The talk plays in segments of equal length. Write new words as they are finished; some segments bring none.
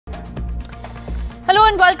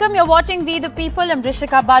welcome. You're watching We the People. I'm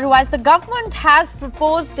Rishika Baru. As the government has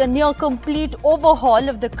proposed a near complete overhaul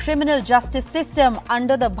of the criminal justice system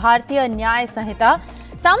under the Bharatiya Nyaya Sanhita,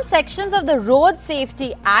 some sections of the Road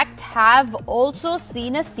Safety Act have also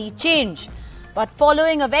seen a sea change. But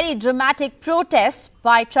following a very dramatic protest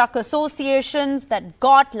by truck associations that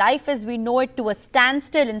got life as we know it to a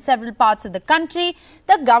standstill in several parts of the country,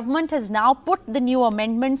 the government has now put the new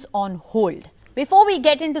amendments on hold. Before we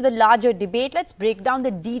get into the larger debate, let's break down the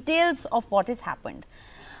details of what has happened.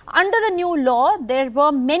 Under the new law, there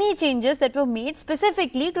were many changes that were made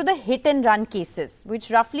specifically to the hit and run cases, which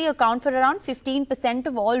roughly account for around 15%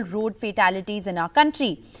 of all road fatalities in our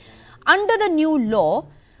country. Under the new law,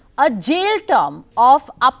 a jail term of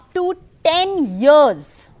up to 10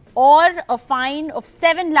 years or a fine of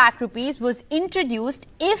 7 lakh rupees was introduced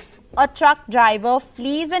if a truck driver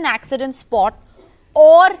flees an accident spot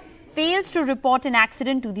or fails to report an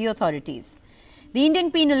accident to the authorities. The Indian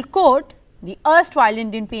Penal Code, the erstwhile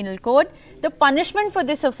Indian Penal Code, the punishment for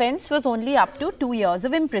this offence was only up to 2 years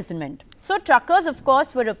of imprisonment. So truckers, of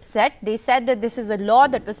course, were upset. They said that this is a law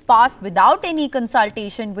that was passed without any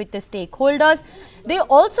consultation with the stakeholders. They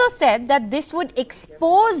also said that this would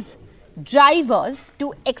expose drivers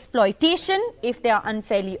to exploitation if they are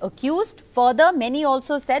unfairly accused. Further, many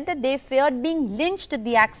also said that they feared being lynched at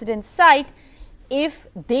the accident site if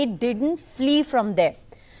they didn't flee from there.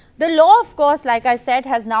 The law, of course, like I said,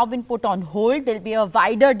 has now been put on hold. There will be a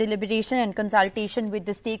wider deliberation and consultation with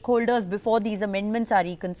the stakeholders before these amendments are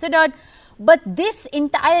reconsidered. But this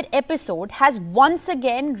entire episode has once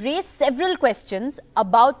again raised several questions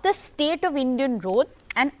about the state of Indian roads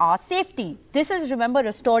and our safety. This is, remember,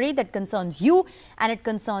 a story that concerns you and it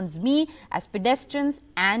concerns me as pedestrians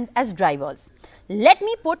and as drivers. Let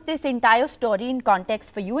me put this entire story in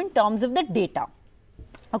context for you in terms of the data.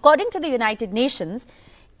 According to the United Nations,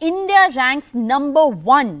 India ranks number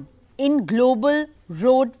 1 in global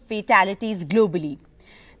road fatalities globally.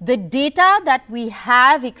 The data that we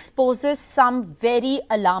have exposes some very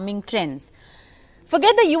alarming trends.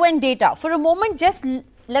 Forget the UN data. For a moment,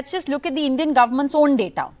 let's just look at the Indian government's own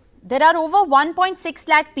data. There are over 1.6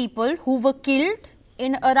 lakh people who were killed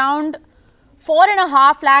in around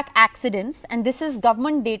 4.5 lakh accidents, and this is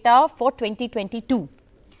government data for 2022.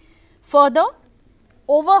 Further,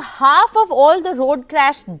 over half of all the road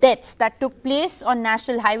crash deaths that took place on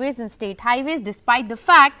national highways and state highways, despite the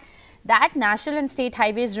fact that national and state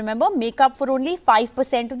highways, remember, make up for only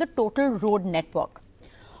 5% of the total road network.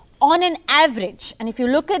 On an average, and if you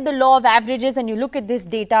look at the law of averages and you look at this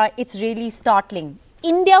data, it's really startling.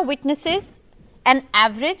 India witnesses an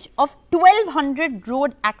average of 1,200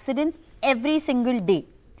 road accidents every single day.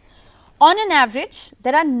 On an average,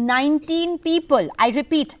 there are 19 people, I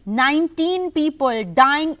repeat, 19 people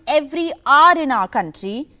dying every hour in our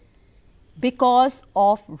country because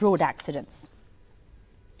of road accidents.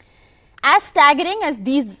 As staggering as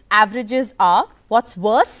these averages are, what's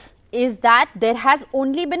worse is that there has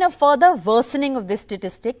only been a further worsening of this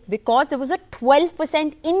statistic because there was a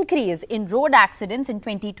 12% increase in road accidents in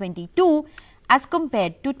 2022 as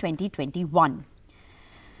compared to 2021.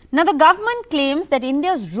 Now, the government claims that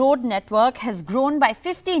India's road network has grown by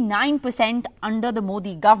 59% under the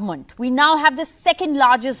Modi government. We now have the second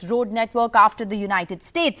largest road network after the United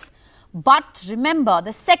States. But remember,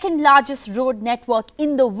 the second largest road network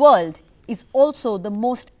in the world is also the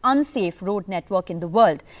most unsafe road network in the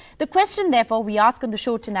world. The question, therefore, we ask on the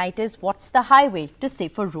show tonight is, what's the highway to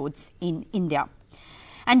safer roads in India?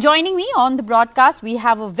 And joining me on the broadcast, we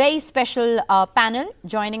have a very special panel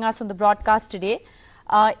joining us on the broadcast today.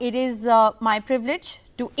 It is my privilege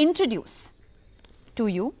to introduce to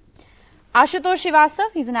you Ashutosh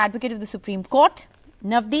Srivastava. He's an advocate of the Supreme Court.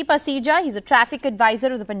 Navdeep Asija, he's a traffic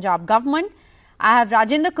advisor of the Punjab government. I have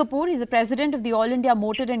Rajendra Kapoor, he's the president of the All India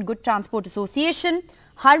Motor and Good Transport Association.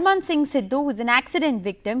 Harman Singh Sidhu, who is an accident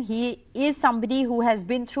victim. He is somebody who has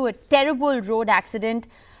been through a terrible road accident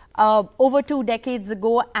over 2 decades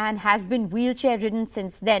ago and has been wheelchair ridden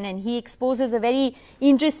since then, and he exposes a very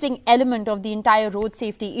interesting element of the entire road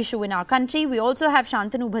safety issue in our country. We also have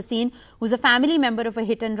Shantanu Bhasin, who is a family member of a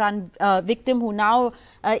hit and run victim who now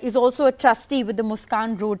is also a trustee with the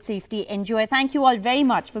Muskan Road Safety NGO. I thank you all very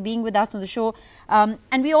much for being with us on the show.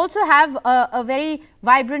 And we also have a very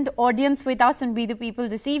vibrant audience with us on We the People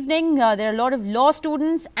this evening. There are a lot of law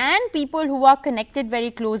students and people who are connected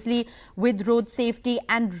very closely with road safety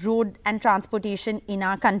and road and transportation in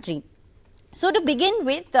our country. So to begin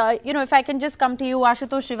with, if I can just come to you,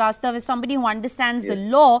 Ashutosh Srivastava, as somebody who understands the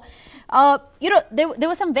law, there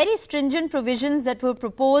were some very stringent provisions that were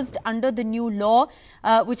proposed under the new law,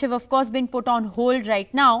 which have of course been put on hold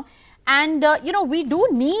right now. And, we do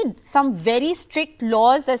need some very strict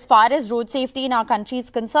laws as far as road safety in our country is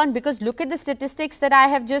concerned, because look at the statistics that I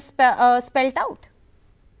have just spelled out.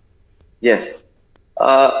 Yes.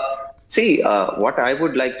 What I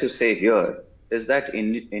would like to say here is that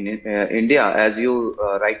in India, as you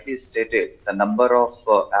rightly stated, the number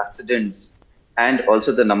of accidents and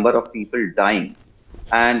also the number of people dying,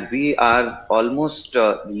 and we are almost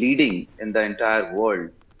leading in the entire world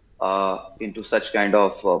into such kind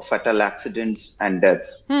of fatal accidents and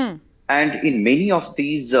deaths. And in many of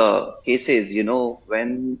these cases,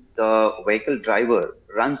 when the vehicle driver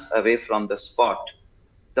runs away from the spot,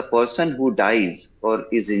 the person who dies or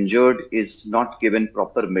is injured is not given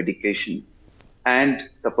proper medication, and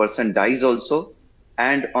the person dies also.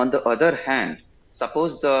 And on the other hand,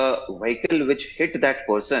 suppose the vehicle which hit that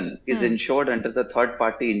person is insured under the third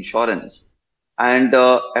party insurance, and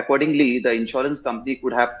accordingly the insurance company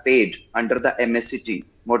could have paid under the MACT,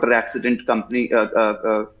 Motor Accident Company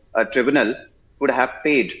Tribunal, could have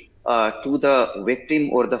paid to the victim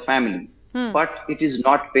or the family. But it is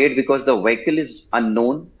not paid because the vehicle is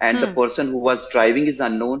unknown and the person who was driving is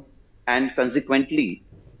unknown, and consequently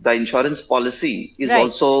the insurance policy is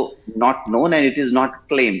also not known, and it is not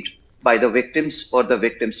claimed by the victims or the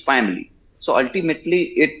victim's family. So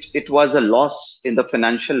ultimately it was a loss in the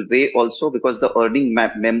financial way also, because the earning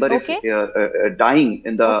member dying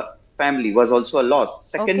in the family was also a loss.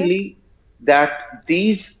 Secondly, that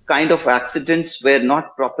these kind of accidents were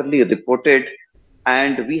not properly reported.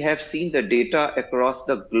 And we have seen the data across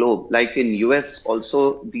the globe, like in US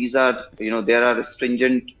also, these are, there are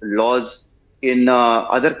stringent laws in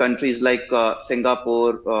other countries like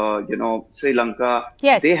Singapore, Sri Lanka.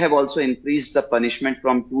 Yes. They have also increased the punishment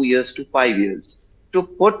from 2 years to 5 years to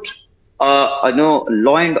put,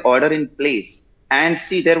 law and order in place. And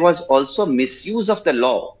see, there was also misuse of the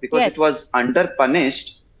law because it was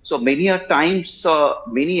under-punished. So many a times,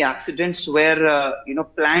 many accidents were,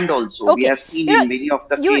 planned also. We have seen in many of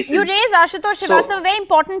the cases. You raise, Ashutosh Srivastava, a very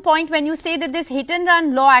important point when you say that this hit and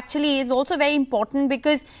run law actually is also very important,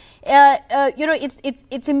 because,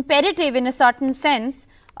 it's imperative in a certain sense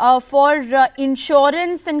for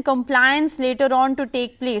insurance and compliance later on to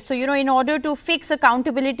take place. So, in order to fix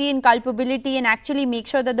accountability and culpability and actually make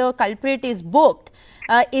sure that the culprit is booked,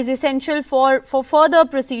 is essential for further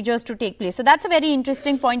procedures to take place. So that's a very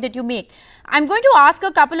interesting point that you make. I'm going to ask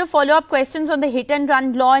a couple of follow-up questions on the hit and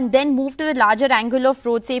run law and then move to the larger angle of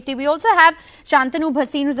road safety. We also have Shantanu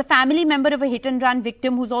Bhasin, who's a family member of a hit and run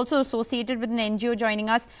victim, who's also associated with an NGO, joining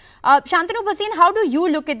us. Shantanu Bhasin, how do you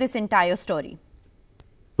look at this entire story?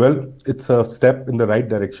 Well, it's a step in the right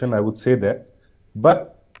direction, I would say that.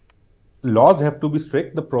 But laws have to be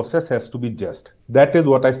strict, the process has to be just. That is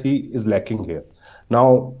what I see is lacking here.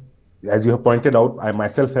 Now, as you have pointed out, I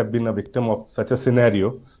myself have been a victim of such a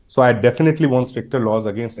scenario. So I definitely want stricter laws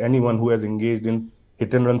against anyone who has engaged in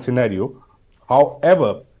hit and run scenario.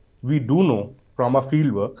 However, we do know from our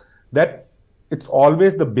field work that it's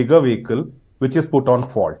always the bigger vehicle which is put on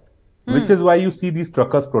fault. Which is why you see these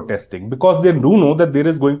truckers protesting, because they do know that there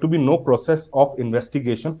is going to be no process of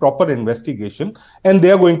investigation, proper investigation, and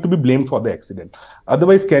they are going to be blamed for the accident.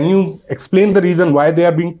 Otherwise, can you explain the reason why they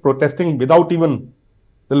are being protesting without even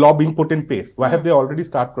the law being put in place? Why have they already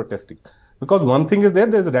started protesting? Because one thing is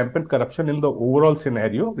there's rampant corruption in the overall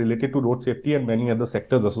scenario related to road safety and many other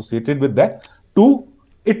sectors associated with that. Two,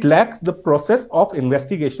 it lacks the process of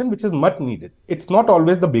investigation, which is much needed. It's not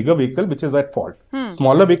always the bigger vehicle which is at fault.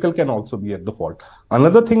 Smaller vehicle can also be at the fault.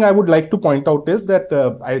 Another thing I would like to point out is that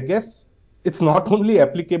I guess it's not only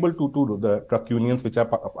applicable to the truck unions which are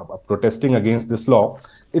protesting against this law.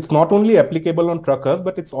 It's not only applicable on truckers,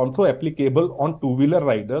 but it's also applicable on two-wheeler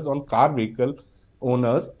riders, on car vehicle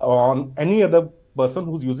owners, on any other person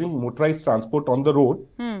who's using motorized transport on the road.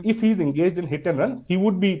 If he's engaged in hit and run, he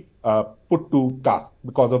would be put to task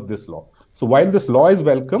because of this law. So while this law is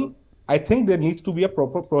welcome, I think there needs to be a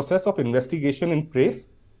proper process of investigation in place,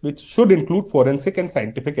 which should include forensic and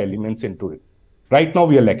scientific elements into it. Right now,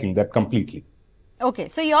 we are lacking that completely. Okay,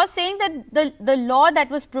 so you're saying that the law that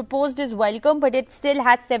was proposed is welcome, but it still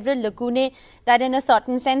has several lacunae that in a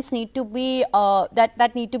certain sense need to be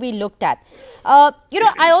that need to be looked at.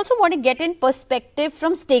 I also want to get in perspective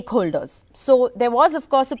from stakeholders. So there was, of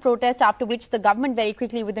course, a protest after which the government very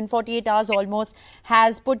quickly, within 48 hours almost,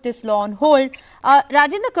 has put this law on hold.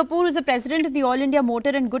 Rajinder Kapoor is the president of the All India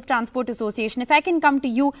Motor and Good Transport Association. If I can come to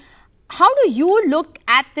you, how do you look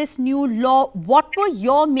at this new law? What were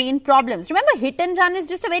your main problems? Remember, hit and run is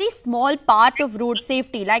just a very small part of road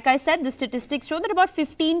safety. Like I said, the statistics show that about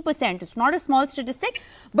 15%, it's not a small statistic,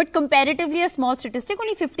 but comparatively a small statistic,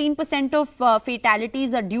 only 15% of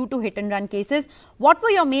fatalities are due to hit and run cases. What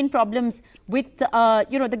were your main problems with,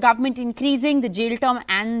 the government increasing the jail term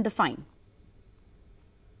and the fine?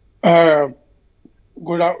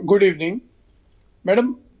 Good evening.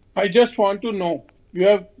 Madam, I just want to know, you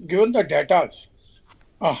have given the data.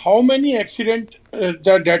 How many accidents,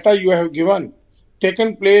 the data you have given,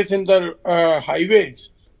 taken place in the highways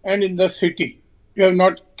and in the city? You have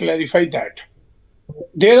not clarified that.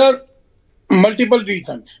 There are multiple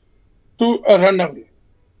reasons to run away.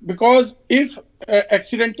 Because if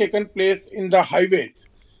accident taken place in the highways,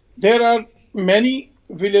 there are many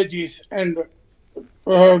villages and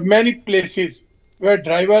many places where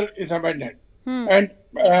driver is abandoned. And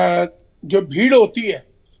जो भीड़ होती है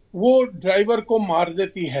वो driver को मार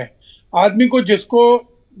देती है, आदमी को,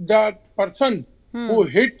 जिसको the person who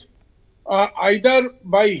hit either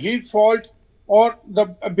by his fault और the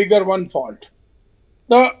bigger one fault,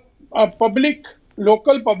 the public,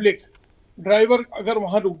 local public, driver अगर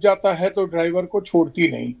वहां रुक जाता है तो ड्राइवर को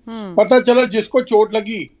छोड़ती नहीं। पता चला जिसको चोट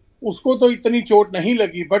लगी उसको तो इतनी चोट नहीं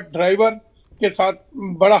लगी, बट ड्राइवर के साथ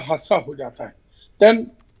बड़ा हादसा हो जाता है। Then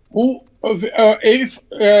if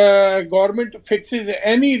government fixes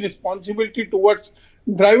any responsibility towards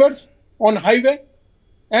drivers on highway,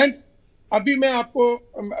 and abhi main aapko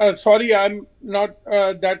sorry, I am not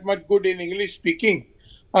that much good in English speaking.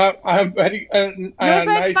 I am very no,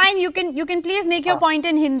 sir, it's fine. You can please make your point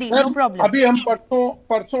in Hindi. No problem. अभी हम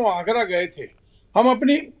परसों आगरा गए थे, हम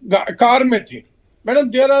अपनी car में थे।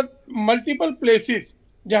 Madam, there are multiple places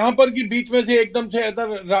जहां पर कि बीच में से एकदम से इधर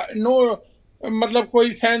नो, मतलब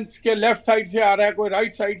कोई सेंस के लेफ्ट साइड से आ रहा है, कोई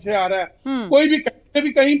राइट साइड से आ रहा है, कोई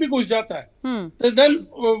भी कहीं भी घुस जाता है। Then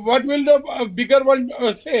what will the bigger one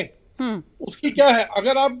से? उसकी क्या है?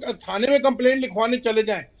 अगर आप थाने में कंप्लेंट लिखवाने चले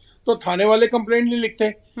जाएं तो थाने वाले कंप्लेंट नहीं लिखते।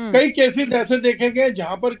 कई केसेस ऐसे देखे गए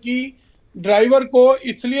जहां पर कि ड्राइवर को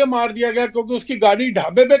इसलिए मार दिया गया क्योंकि उसकी गाड़ी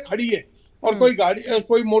ढाबे पे खड़ी है और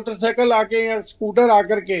कोई मोटरसाइकिल आके या स्कूटर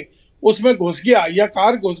आकर के उसमें घुस गया या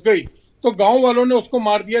कार घुस गई तो गांव वालों ने उसको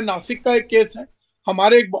मार दिया। नासिक का एक केस है,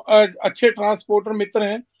 हमारे एक अच्छे ट्रांसपोर्टर मित्र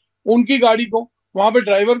हैं, उनकी गाड़ी को वहां पे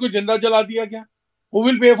ड्राइवर को जिंदा जला दिया गया। Who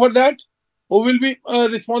will pay for that? Who will be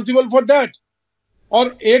responsible for that?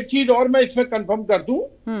 और एक चीज और मैं इसमें कंफर्म कर दूं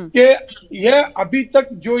कि यह अभी तक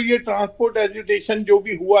जो ये ट्रांसपोर्ट एजिटेशन जो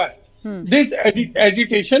भी हुआ है, this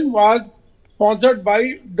agitation was sponsored by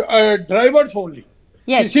drivers only.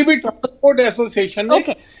 किसी भी ट्रांसपोर्ट एसोसिएशन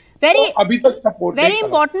ने Very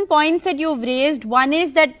important points that you've raised. One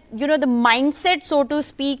is that, the mindset, so to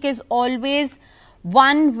speak, is always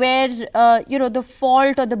one where, the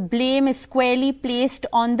fault or the blame is squarely placed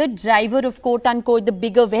on the driver of quote unquote the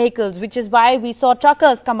bigger vehicles, which is why we saw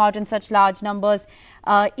truckers come out in such large numbers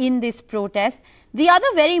in this protest. The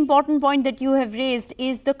other very important point that you have raised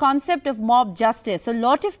is the concept of mob justice. A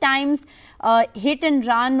lot of times hit and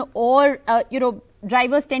run or,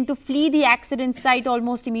 drivers tend to flee the accident site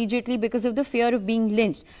almost immediately because of the fear of being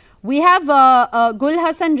lynched. We have Gul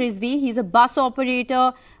Hassan Rizvi. He's a bus operator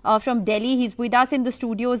from Delhi. He's with us in the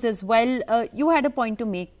studios as well. You had a point to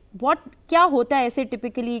make. क्या होता है ऐसे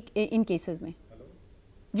typically in cases में?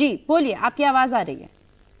 जी बोलिए, आपकी आवाज़ आ रही है।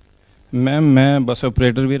 मैम, मैं बस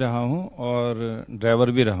ऑपरेटर भी रहा हूँ और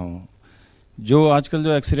ड्राइवर भी रहा हूँ। जो आजकल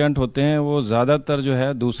जो एक्सीडेंट होते हैं वो ज़्यादातर जो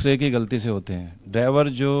है दूसरे की गलती से होते हैं। ड्राइवर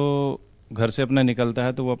जो घर से अपना निकलता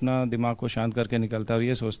है तो वो अपना दिमाग को शांत करके निकलता है और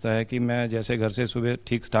ये सोचता है कि मैं जैसे घर से सुबह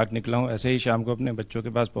ठीक ठाक निकला हूँ ऐसे ही शाम को अपने बच्चों के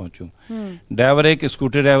पास पहुँचूँ। ड्राइवर एक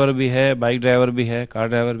स्कूटर ड्राइवर भी है, बाइक ड्राइवर भी है, कार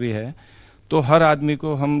ड्राइवर भी है। तो हर आदमी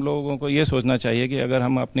को, हम लोगों को ये सोचना चाहिए कि अगर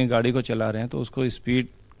हम अपनी गाड़ी को चला रहे हैं तो उसको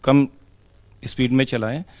कम स्पीड में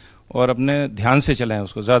चलाएँ और अपने ध्यान से चलाएँ,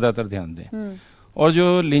 उसको ज़्यादातर ध्यान दें। और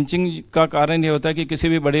जो लिंचिंग का कारण ये होता है कि किसी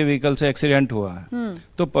भी बड़े व्हीकल से एक्सीडेंट हुआ है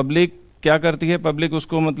तो पब्लिक क्या करती है, पब्लिक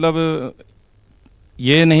उसको मतलब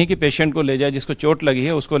ये नहीं कि पेशेंट को ले जाए, जिसको चोट लगी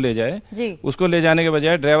है उसको ले जाए, उसको ले जाने के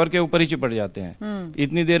बजाय ड्राइवर के ऊपर ही चिपट जाते हैं।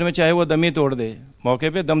 इतनी देर में चाहे वो दम ही तोड़ दे, मौके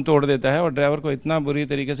पे दम तोड़ देता है और ड्राइवर को इतना बुरी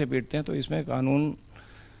तरीके से पीटते हैं। तो इसमें कानून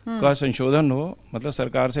का संशोधन हो। मतलब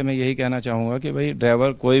सरकार से मैं यही कहना चाहूँगा कि भाई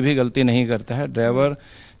ड्राइवर कोई भी गलती नहीं करता है। ड्राइवर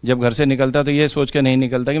जब घर से निकलता है तो ये सोच के नहीं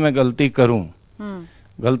निकलता कि मैं गलती करूँ।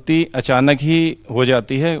 गलती अचानक ही हो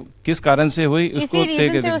जाती है, किस कारण से हुई उसको इसी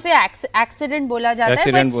रीजन से उसे एक्सीडेंट बोला जाता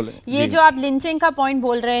एक्सीडेंट है। ये जो आप लिंचिंग का पॉइंट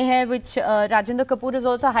बोल रहे हैं, which Rajendra Kapoor has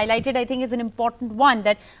also highlighted, I think is an important one,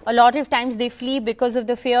 that a lot of times they flee because of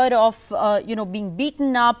the fear of being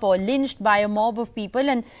beaten up or lynched by a mob of people.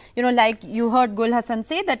 And like you heard Gul Hassan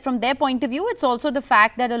say, that from their point of view, it's also the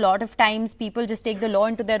fact that a lot of times people just take the law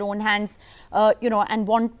into their own hands, and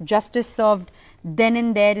want justice served then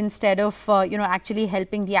and there instead of actually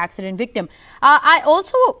helping the accident victim. I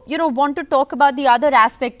also want to talk about the other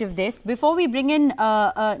aspect of this before we bring in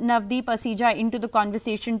Navdeep Asija into the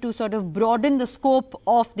conversation to sort of broaden the scope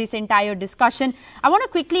of this entire discussion. I want to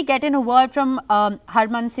quickly get in a word from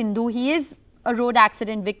Harman Sindhu. He is a road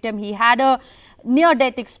accident victim. He had a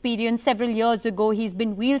near-death experience several years ago. He's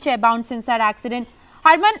been wheelchair bound since that accident.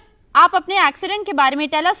 Harman, आप अपने accident के बारे में,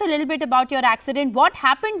 tell us a little bit about your accident. What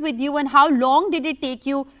happened with you and how long did it take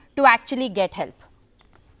you to actually get help?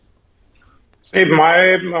 See,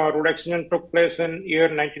 my road accident took place in year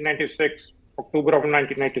 1996, October of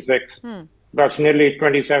 1996. That's nearly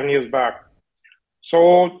 27 years back.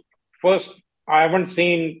 So first, I haven't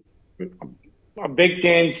seen a big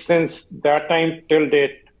change since that time till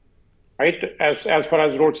date. Right, as far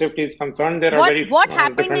as road safety is concerned, there are what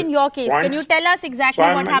happened in your case? Points. Can you tell us exactly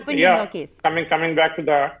what happened in your case? Coming back to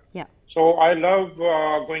that. Yeah. So I love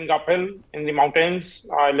going uphill in the mountains.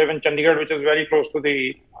 I live in Chandigarh, which is very close to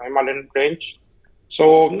the Himalayan range.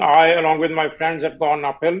 So I, along with my friends, have gone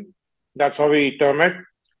uphill. That's how we term it.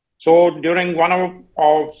 So during one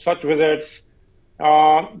of such visits,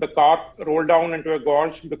 the car rolled down into a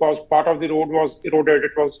gorge because part of the road was eroded.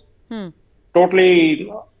 It was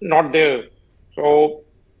totally not there. So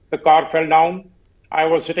the car fell down. I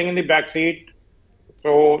was sitting in the back seat.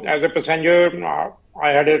 So as a passenger, I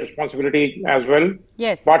had a responsibility as well.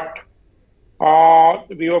 Yes. But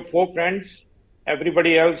we were 4 friends.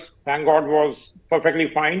 Everybody else, thank God, was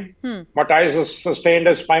perfectly fine. But I sustained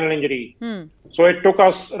a spinal injury. So it took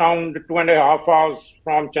us around 2.5 hours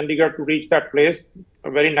from Chandigarh to reach that place,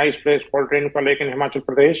 a very nice place called Renuka Lake in Himachal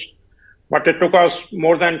Pradesh. But it took us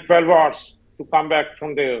more than 12 hours to come back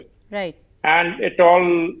from there. Right. And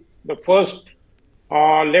the first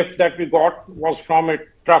lift that we got was from a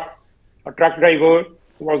truck. A truck driver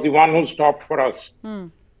was the one who stopped for us.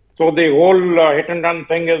 So the whole hit and run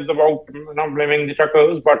thing is about not blaming the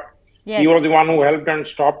truckers, but he was the one who helped and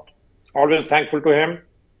stopped. Always thankful to him.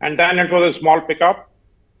 And then it was a small pickup.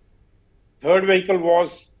 Third vehicle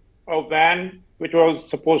was a van, which was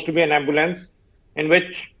supposed to be an ambulance, in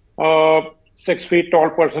which 6 feet tall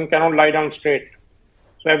person cannot lie down straight.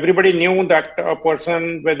 So everybody knew that a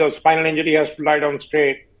person with a spinal injury has to lie down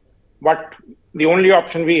straight. But the only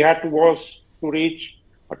option we had was to reach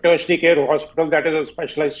a tertiary care hospital, that is a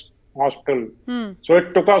specialized hospital. So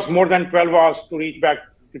it took us more than 12 hours to reach back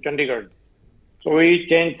to Chandigarh. So we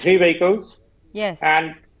changed 3 vehicles. Yes.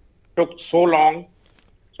 And took so long.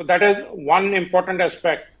 So that is one important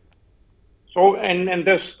aspect. So in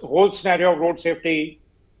this whole scenario of road safety,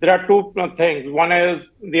 there are 2 things. One is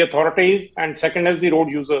the authorities and second is the road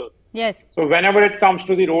user. Yes. So whenever it comes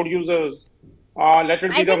to the road users, let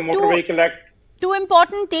it be the Motor Vehicle Act. 2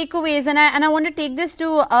 important takeaways, and I want to take this to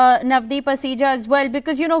Navdeep Asija as well,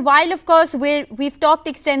 because while of course we've talked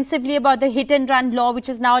extensively about the hit and run law, which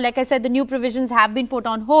is now, like I said, the new provisions have been put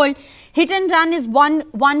on hold. Hit and run is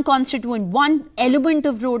one constituent, one element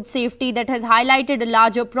of road safety that has highlighted a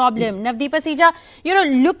larger problem. Navdeep Asija,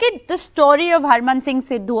 look at the story of Harman Singh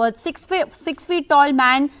Sidhu, a 6 feet tall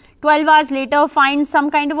man. 12 hours later, finds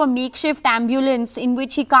some kind of a makeshift ambulance in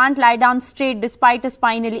which he can't lie down straight despite a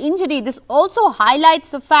spinal injury. This also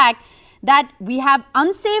highlights the fact that we have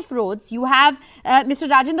unsafe roads. You have Mr.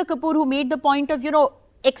 Rajendra Kapoor, who made the point of,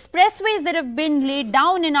 expressways that have been laid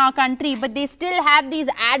down in our country, but they still have these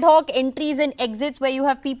ad hoc entries and exits where you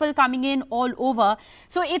have people coming in all over.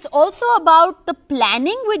 So it's also about the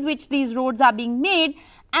planning with which these roads are being made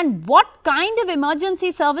and what kind of emergency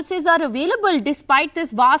services are available despite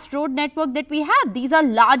this vast road network that we have. These are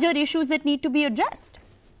larger issues that need to be addressed.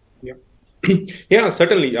 Yeah. Yeah,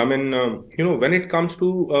 certainly. I mean, when it comes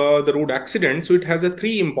to the road accident, so it has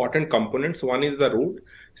 3 important components. One is the road,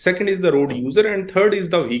 second is the road user, and third is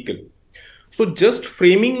the vehicle. So just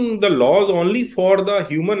framing the laws only for the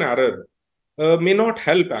human error may not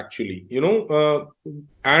help actually,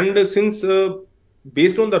 and since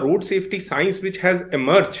based on the road safety science which has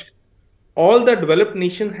emerged, all the developed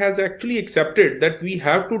nation has actually accepted that we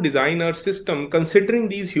have to design our system considering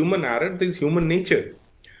these human error, this human nature.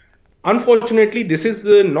 Unfortunately, this is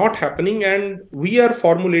not happening, and we are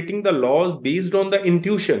formulating the laws based on the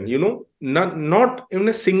intuition, not in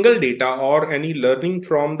a single data or any learning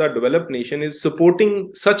from the developed nation is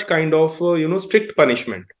supporting such kind of, strict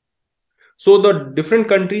punishment. So the different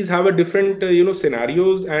countries have a different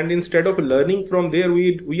scenarios, and instead of learning from there,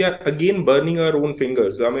 we are again burning our own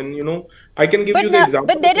fingers. I mean, I can give you the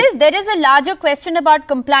example. But there is a larger question about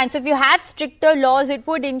compliance. If you have stricter laws, it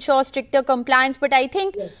would ensure stricter compliance. But I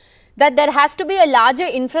think that there has to be a larger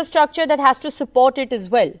infrastructure that has to support it as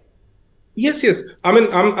well. Yes. I mean,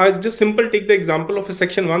 I just take the example of a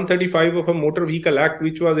Section 135 of a Motor Vehicle Act,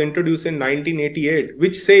 which was introduced in 1988,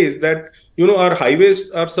 which says that, our highways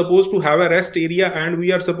are supposed to have a rest area and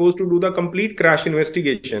we are supposed to do the complete crash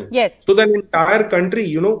investigation. Yes. So the entire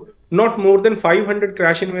country, not more than 500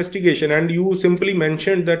 crash investigation. And you simply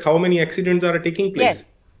mentioned that how many accidents are taking place. Yes.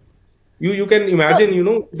 You can imagine,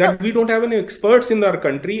 that we don't have any experts in our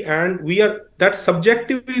country, and that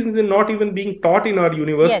subjective is not even being taught in our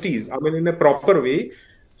universities. Yes. I mean, in a proper way.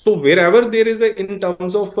 So wherever there is in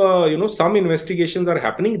terms of, some investigations are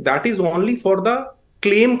happening, that is only for the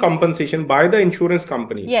claim compensation by the insurance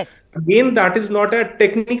company. Yes. Again, that is not a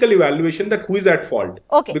technical evaluation that who is at fault.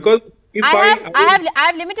 Okay. Because I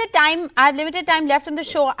have limited time. I have limited time left on the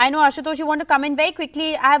show. I know, Ashutosh, you want to come in very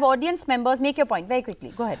quickly. I have audience members. Make your point very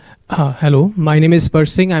quickly. Go ahead. Hello, my name is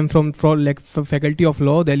Spurs Singh. I'm from Faculty of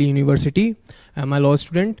Law, Delhi University. I'm a law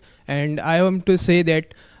student, and I want to say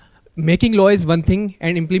that making law is one thing,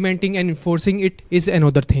 and implementing and enforcing it is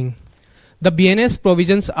another thing. The BNS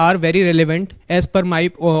provisions are very relevant. As per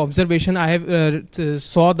my observation, I have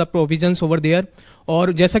saw the provisions over there.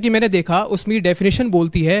 और जैसा कि मैंने देखा उसमें definition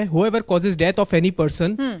बोलती है whoever causes death of any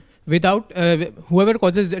person without whoever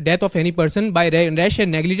causes death of any person by rash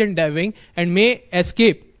and negligent driving and may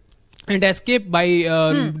escape by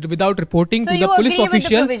without reporting to the police official. So you agree with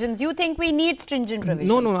the provisions? You think we need stringent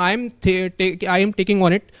provisions? No, I am taking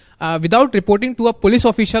on it without reporting to a police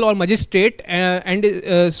official or magistrate, and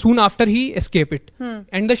soon after he escape it.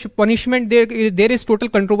 And the punishment, there is total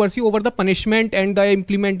controversy over the punishment and the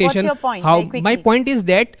implementation. What's your point? My point is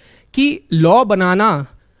that कि law बनाना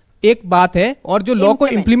एक बात है और जो law को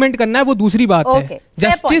implement करना है वो दूसरी बात है.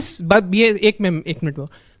 जस्टिस एक मिनट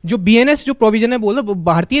जो बीएनएस जो प्रोविजन है बोलो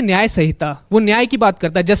भारतीय न्याय संहिता, वो न्याय की बात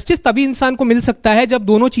करता है. जस्टिस तभी इंसान को मिल सकता है जब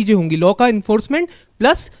दोनों चीजें होंगी, लॉ का enforcement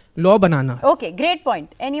plus law banana. Okay, great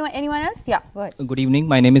point. Anyone else? Yeah, go ahead. Good evening.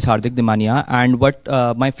 My name is Hardik Dimania, and what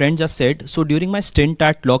my friend just said. So during my stint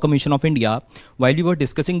at Law Commission of India, while we were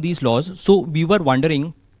discussing these laws, so we were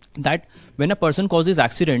wondering that when a person causes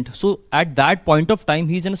accident, so at that point of time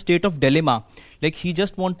he's in a state of dilemma, like he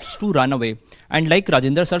just wants to run away. And like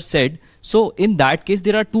Rajendra sir said, so in that case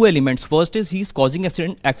there are two elements. First is he's causing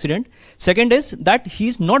accident. Second is that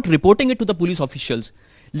he's not reporting it to the police officials.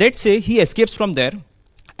 Let's say he escapes from there,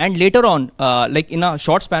 and later on, like in a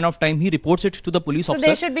short span of time, he reports it to the police officer. So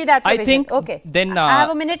there should be that provision. I think. Okay. Then I have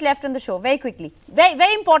a minute left on the show. Very quickly.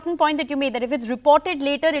 Very important point that you made, that if it's reported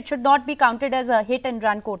later, it should not be counted as a hit and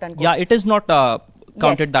run, quote unquote. Yeah, it is not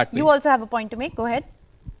counted that way. You also have a point to make. Go ahead.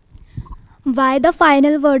 Why the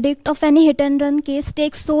final verdict of any hit and run case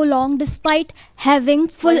takes so long despite having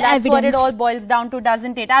full evidence? That's what it all boils down to,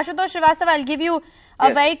 doesn't it? Ashutosh Srivastava, I'll give you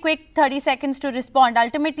a very quick 30 seconds to respond.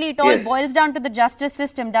 Ultimately, it all boils down to the justice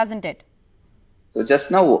system, doesn't it? So just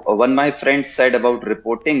now, one my friend said about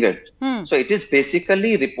reporting it. So it is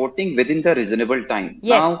basically reporting within the reasonable time.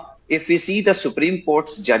 Yes. Now, if we see the Supreme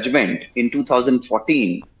Court's judgment in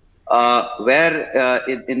 2014, where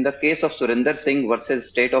in the case of Surinder Singh versus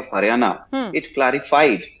State of Haryana, it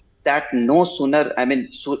clarified that no sooner, I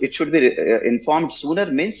mean, so it should be informed sooner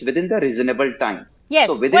means within the reasonable time. Yes,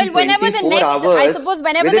 so well, whenever the next, I suppose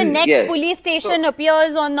whenever the next police station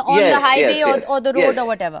appears on the highway or the road or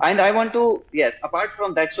whatever. And I want to, apart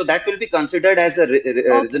from that, so that will be considered as a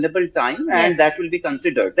reasonable time, and that will be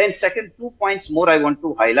considered. Then second, 2 points more I want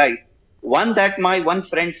to highlight. One, that my one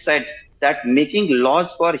friend said that making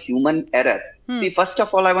laws for human error. See, first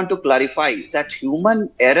of all, I want to clarify that human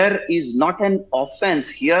error is not an offense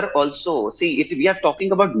here also. See, we are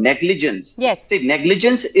talking about negligence. Yes. See,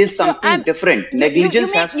 negligence is something different.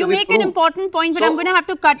 Negligence has to be You make proved. an important point, but I'm going to have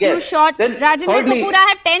to cut you short. Rajendra Kapoor, I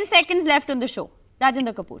have 10 seconds left on the show.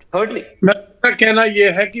 Rajendra Kapoor. Thirdly, मेरा कहना ये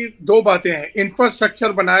है कि दो बातें हैं.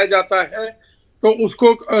 Infrastructure बनाया जाता है तो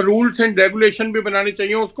उसको रूल्स एंड रेगुलेशन भी बनाने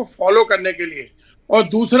चाहिए उसको फॉलो करने के लिए. और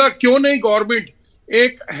दूसरा, क्यों नहीं गवर्नमेंट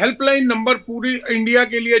एक हेल्पलाइन नंबर पूरी इंडिया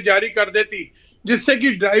के लिए जारी कर देती, जिससे कि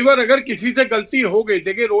ड्राइवर अगर किसी से गलती हो गई,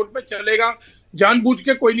 देखिए रोड पे चलेगा, जानबूझ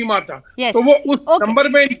के कोई नहीं मारता, तो वो उस नंबर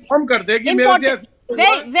पे इन्फॉर्म कर दे कि मेरे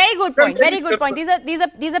very good point. Very good point.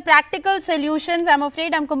 These are practical solutions. I'm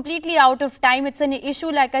afraid I'm completely out of time. It's an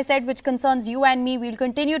issue, like I said, which concerns you and me. We'll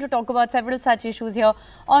continue to talk about several such issues here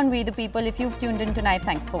on We the People. If you've tuned in tonight,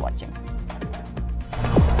 thanks for watching.